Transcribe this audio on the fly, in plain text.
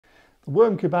The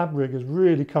Worm Kebab Rig has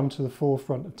really come to the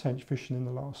forefront of tench fishing in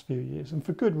the last few years, and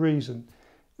for good reason.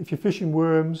 If you're fishing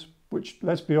worms, which,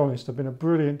 let's be honest, have been a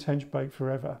brilliant tench bait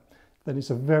forever, then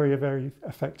it's a very, very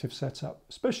effective setup,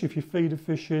 especially if you're feeder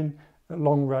fishing at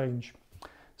long range.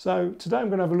 So today I'm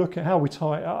going to have a look at how we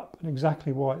tie it up and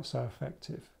exactly why it's so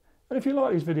effective. And if you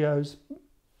like these videos,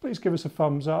 please give us a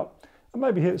thumbs up and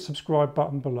maybe hit the subscribe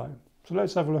button below. So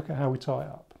let's have a look at how we tie it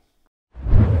up.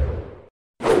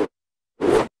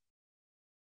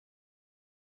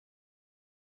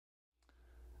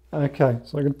 Okay,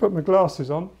 so I'm going to put my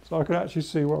glasses on so I can actually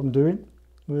see what I'm doing.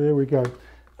 There we go.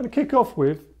 And to kick off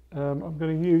with, I'm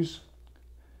going to use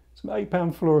some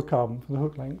 8-pound fluorocarbon for the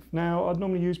hook length. Now, I'd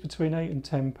normally use between 8 and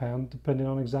 10 pound, depending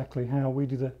on exactly how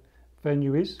weedy the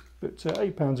venue is, but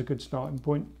 8 pounds is a good starting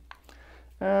point.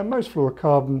 Most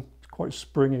fluorocarbon is quite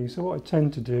springy, so what I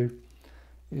tend to do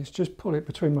is just pull it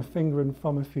between my finger and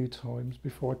thumb a few times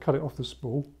before I cut it off the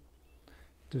spool,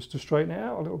 just to straighten it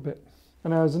out a little bit.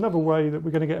 And there's another way that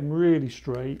we're going to get them really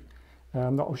straight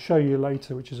that I'll show you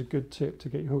later, which is a good tip to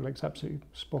get your hook lengths absolutely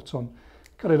spot on.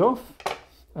 Cut it off,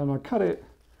 and I cut it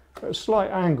at a slight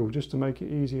angle just to make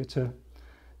it easier to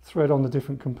thread on the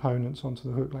different components onto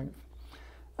the hook length.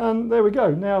 And there we go.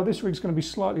 Now this rig's going to be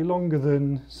slightly longer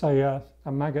than, say, a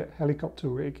maggot helicopter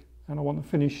rig, and I want the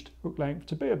finished hook length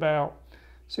to be about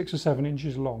 6 or 7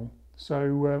 inches long.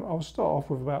 So I'll start off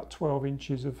with about 12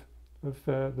 inches of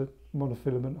the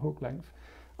monofilament hook length.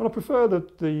 And I prefer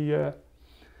the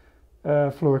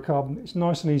fluorocarbon. It's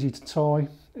nice and easy to tie,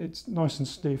 it's nice and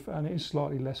stiff, and it is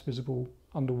slightly less visible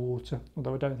underwater,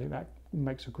 although I don't think that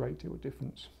makes a great deal of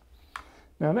difference.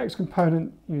 Now, next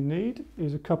component you need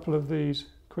is a couple of these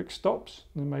quick stops.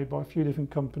 They're made by a few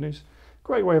different companies.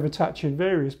 Great way of attaching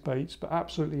various baits, but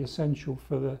absolutely essential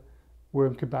for the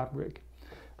Worm Kebab Rig.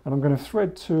 And I'm going to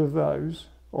thread 2 of those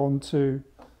onto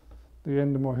the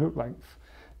end of my hook length.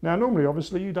 Now normally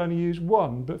obviously you'd only use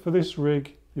 1, but for this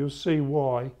rig you'll see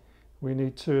why we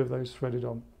need 2 of those threaded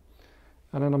on.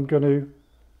 And then I'm going to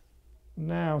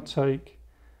now take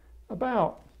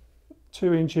about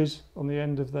 2 inches on the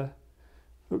end of the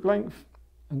hook length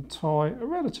and tie a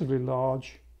relatively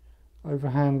large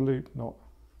overhand loop knot.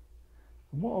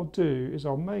 And what I'll do is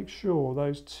I'll make sure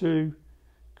those 2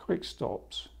 quick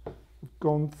stops have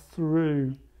gone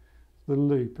through the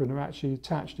loop and are actually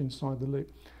attached inside the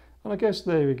loop. And I guess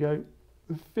there we go,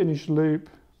 the finished loop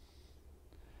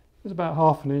is about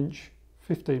 1/2 inch,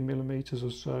 15 millimeters or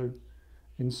so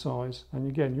in size. And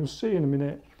again, you'll see in a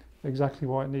minute exactly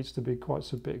why it needs to be quite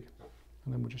so big.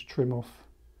 And then we'll just trim off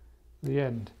the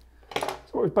end.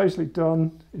 So what we've basically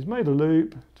done is made a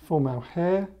loop to form our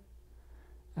hair,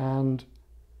 and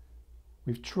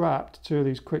we've trapped 2 of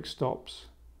these quick stops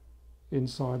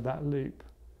inside that loop.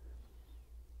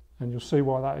 And you'll see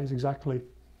why that is exactly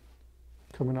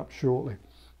coming up shortly.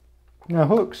 Now,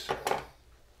 hooks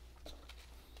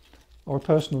are a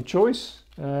personal choice.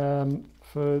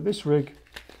 For this rig,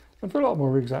 and for a lot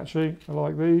more rigs actually, I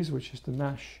like these, which is the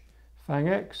Nash Fang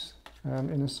X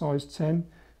in a size 10.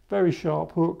 Very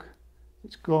sharp hook.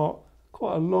 It's got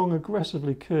quite a long,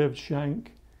 aggressively curved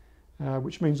shank,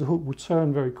 which means the hook will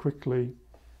turn very quickly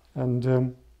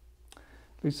and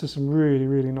leads to some really,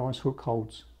 really nice hook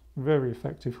holds. Very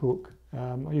effective hook.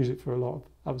 I use it for a lot of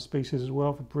other species as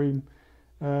well, for bream,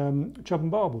 chub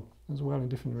and barbel as well in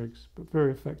different rigs, but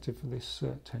very effective for this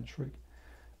tench rig.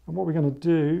 And what we're going to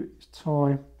do is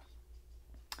tie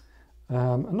a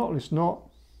knotless knot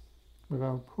with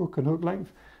our hook and hook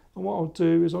length. And what I'll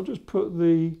do is I'll just put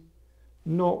the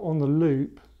knot on the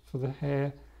loop for the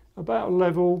hair about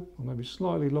level, or maybe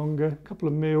slightly longer, a couple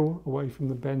of mil away from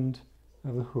the bend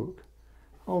of the hook.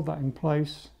 Hold that in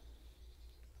place,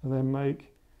 and then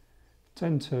make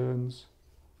 10 turns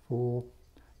for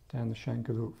down the shank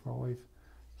of the hook. 5,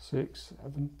 6,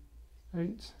 7,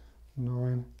 8,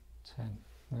 9, 10.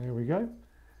 There we go.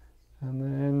 And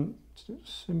then just a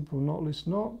simple knotless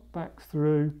knot back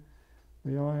through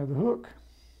the eye of the hook.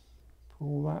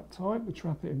 Pull that tight to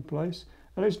trap it in place.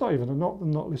 And it's not even a knot, the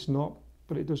knotless knot,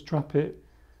 but it does trap it,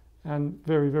 and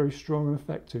very, very strong and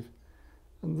effective.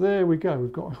 And there we go.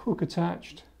 We've got a hook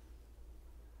attached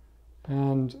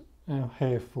and our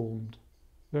hair formed.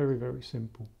 Very, very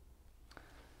simple.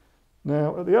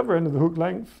 Now at the other end of the hook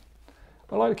length,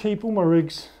 I like to keep all my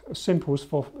rigs as simple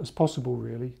as possible,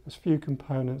 really, as few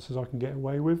components as I can get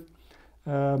away with,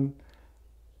 for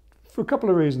a couple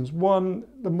of reasons. One,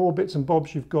 the more bits and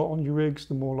bobs you've got on your rigs,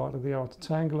 the more likely they are to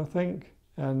tangle, I think.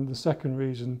 And the second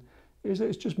reason is that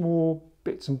it's just more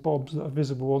bits and bobs that are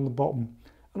visible on the bottom.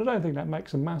 And I don't think that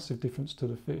makes a massive difference to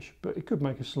the fish, but it could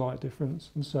make a slight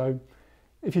difference. And so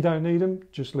if you don't need them,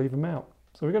 just leave them out.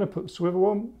 So we're going to put the swivel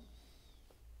on,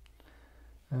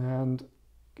 and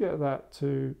get that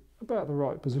to about the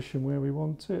right position where we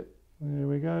want it. There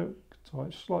we go. Tie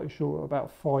it slightly short,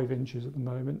 about 5 inches at the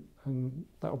moment, and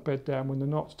that'll bed down when the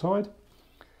knot's tied.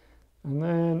 And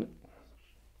then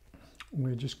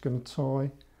we're just going to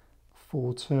tie a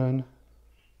 4-turn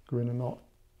grinner knot.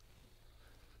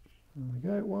 There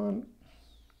we go. 1,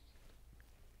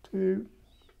 2,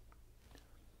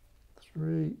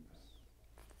 3,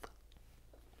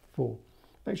 4.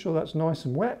 Make sure that's nice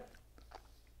and wet.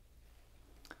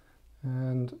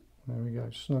 And there we go,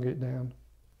 snug it down.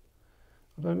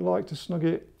 I don't like to snug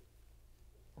it,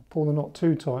 pull the knot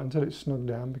too tight until it's snugged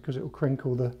down, because it will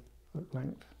crinkle the hook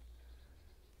length.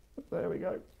 But there we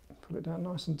go, pull it down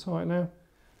nice and tight now.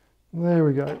 There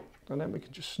we go, and then we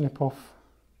can just snip off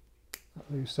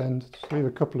that loose end, just leave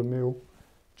a couple of mil,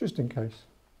 just in case.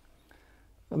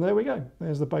 And there we go,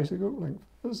 there's the basic hook length.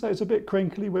 As I say, it's a bit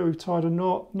crinkly where we've tied a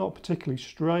knot, not particularly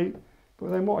straight, but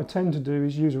then what I tend to do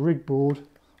is use a rig board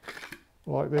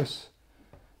like this,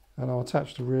 and I'll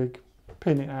attach the rig,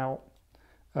 pin it out,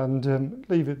 and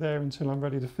leave it there until I'm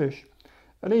ready to fish.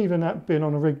 And even that being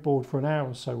on a rig board for an hour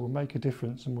or so will make a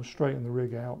difference, and we'll straighten the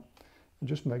rig out and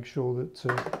just make sure that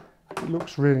it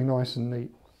looks really nice and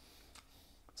neat.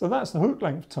 So that's the hook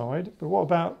length tied, but what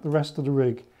about the rest of the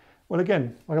rig? Well,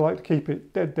 again, I like to keep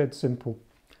it dead simple.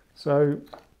 So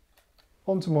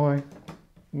onto my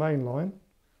main line.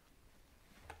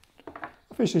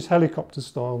 I fish this helicopter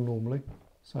style normally.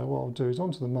 So what I'll do is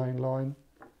onto the main line,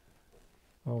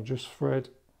 I'll just thread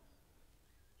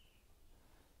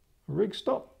a rig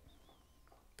stop.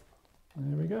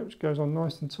 There we go, which goes on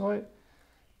nice and tight.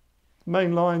 The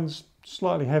main line's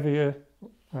slightly heavier,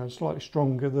 slightly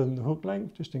stronger than the hook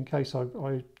length, just in case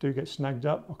I do get snagged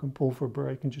up, I can pull for a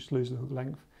break and just lose the hook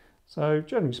length. So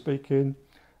generally speaking,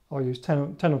 I use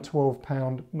 10 or 12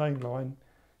 pound main line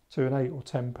to an 8 or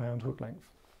 10 pound hook length.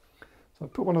 So I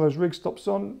put one of those rig stops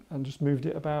on and just moved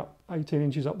it about 18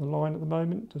 inches up the line at the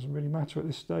moment. Doesn't really matter at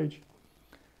this stage.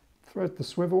 Thread the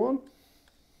swivel on.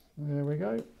 There we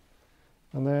go.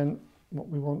 And then what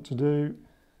we want to do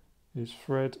is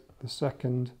thread the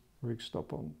second rig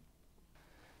stop on.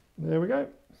 There we go.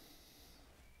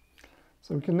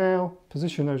 So we can now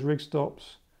position those rig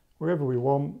stops wherever we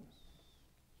want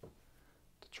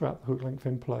to trap the hook length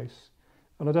in place.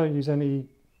 And I don't use any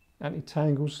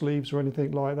anti-tangle sleeves or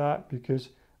anything like that, because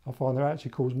I find they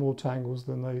actually cause more tangles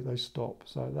than they stop.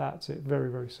 So that's it,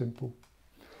 very simple.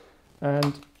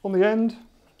 And on the end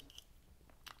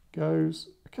goes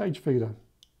a cage feeder.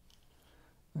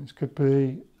 This could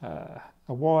be a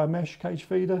wire mesh cage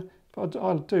feeder, but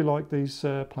I do like these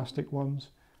plastic ones.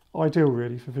 Ideal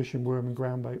really for fishing worm and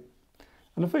groundbait.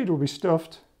 And the feeder will be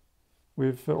stuffed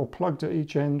with, or plugged at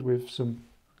each end with some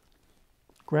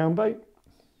groundbait,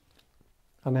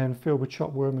 and then filled with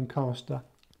chopped worm and caster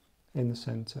in the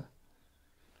centre.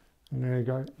 And there you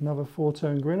go, another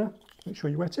 4-turn grinner. Make sure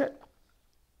you wet it.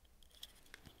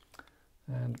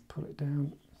 And put it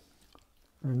down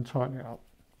and tighten it up.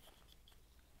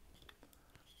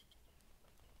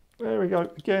 There we go.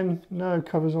 Again, no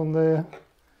covers on there,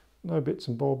 no bits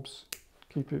and bobs.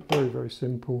 Keep it very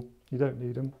simple. You don't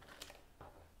need them.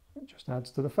 It just adds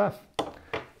to the faff.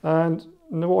 And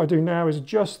what I do now is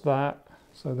adjust that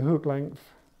so the hook length,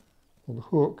 or the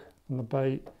hook and the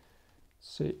bait,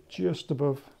 sit just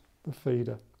above the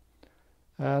feeder.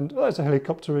 And as a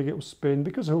helicopter rig, it will spin.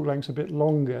 Because the hook length's a bit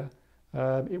longer,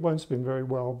 it won't spin very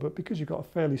well, but because you've got a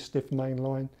fairly stiff main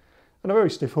line and a very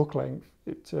stiff hook length,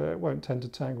 it won't tend to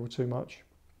tangle too much,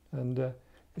 and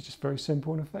it's just very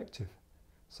simple and effective.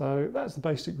 So that's the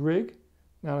basic rig.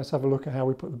 Now let's have a look at how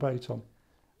we put the bait on.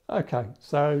 Okay,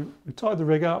 so we tied the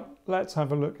rig up. Let's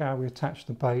have a look how we attach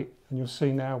the bait, and you'll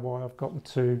see now why I've got the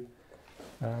 2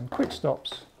 quick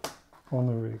stops on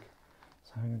the rig.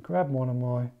 So I'm going to grab one of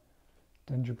my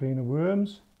Dendrobina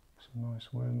worms. Some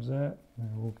nice worms there.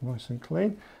 They're all nice and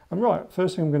clean. And right,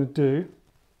 first thing I'm going to do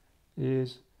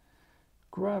is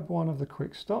grab one of the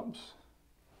quick stops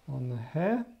on the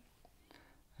hair,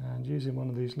 and using one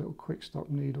of these little quick stop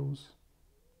needles,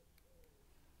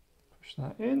 push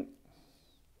that in,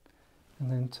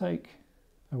 and then take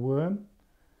a worm.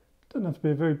 Doesn't have to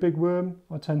be a very big worm.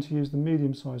 I tend to use the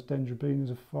medium-sized Dendrobinas,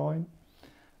 are fine.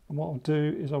 And what I'll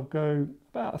do is I'll go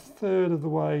about 1/3 of the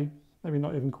way, maybe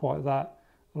not even quite that,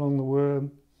 along the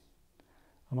worm,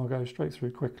 and I'll go straight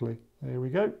through quickly. There we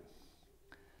go.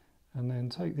 And then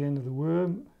take the end of the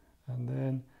worm, and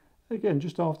then again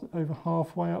just over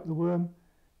halfway up the worm,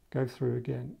 go through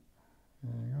again.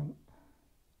 There you go.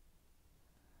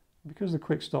 Because the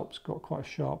quick stop's got quite a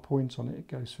sharp point on it, it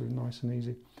goes through nice and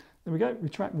easy. There we go,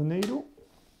 retract the needle.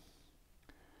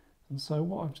 And so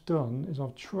what I've done is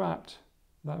I've trapped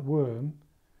that worm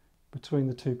between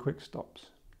the two quick stops.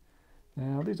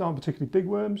 Now these aren't particularly big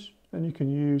worms, and you can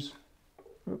use,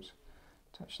 oops,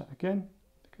 attach that again,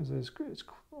 because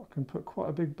I can put quite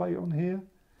a big bait on here.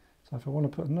 So if I want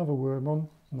to put another worm on,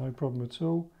 no problem at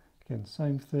all. Again,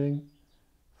 same thing,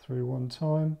 through one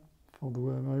time, fold the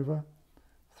worm over,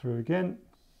 through again.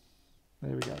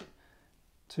 There we go.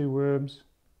 2 worms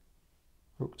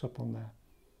hooked up on there.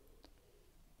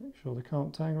 Make sure they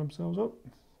can't tangle themselves up,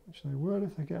 which they will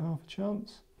if they get half a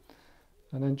chance.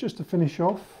 And then just to finish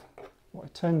off, what I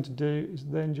tend to do is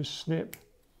then just snip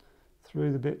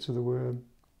through the bits of the worm.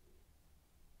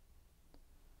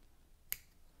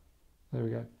 There we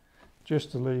go.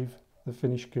 Just to leave the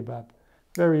finished kebab.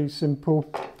 Very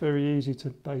simple, very easy to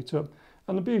bait up.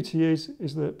 And the beauty is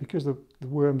that because the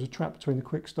worms are trapped between the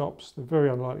quick stops, they're very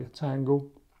unlikely to tangle.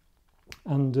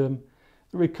 And the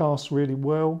rig casts really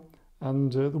well,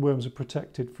 and the worms are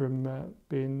protected from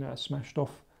being smashed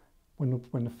off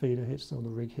when the feeder hits or the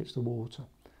rig hits the water.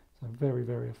 So very,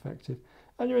 very effective.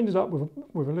 And you ended up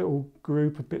with a little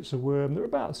group of bits of worm that are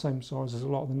about the same size as a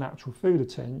lot of the natural food of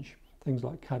tench, things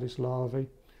like caddis larvae,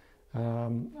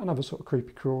 and other sort of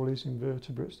creepy crawlies,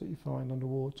 invertebrates that you find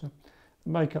underwater,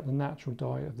 make up the natural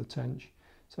diet of the tench.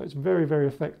 So it's very, very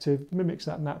effective, mimics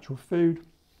that natural food,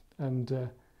 and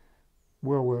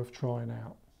well worth trying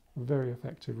out. A very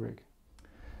effective rig.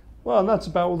 Well, and that's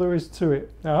about all there is to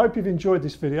it. Now, I hope you've enjoyed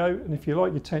this video, and if you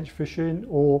like your tench fishing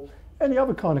or any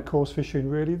other kind of coarse fishing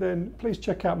really, then please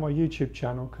check out my YouTube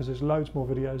channel, because there's loads more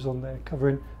videos on there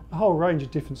covering a whole range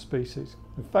of different species.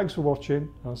 And thanks for watching, and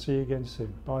I'll see you again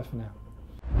soon. Bye for now.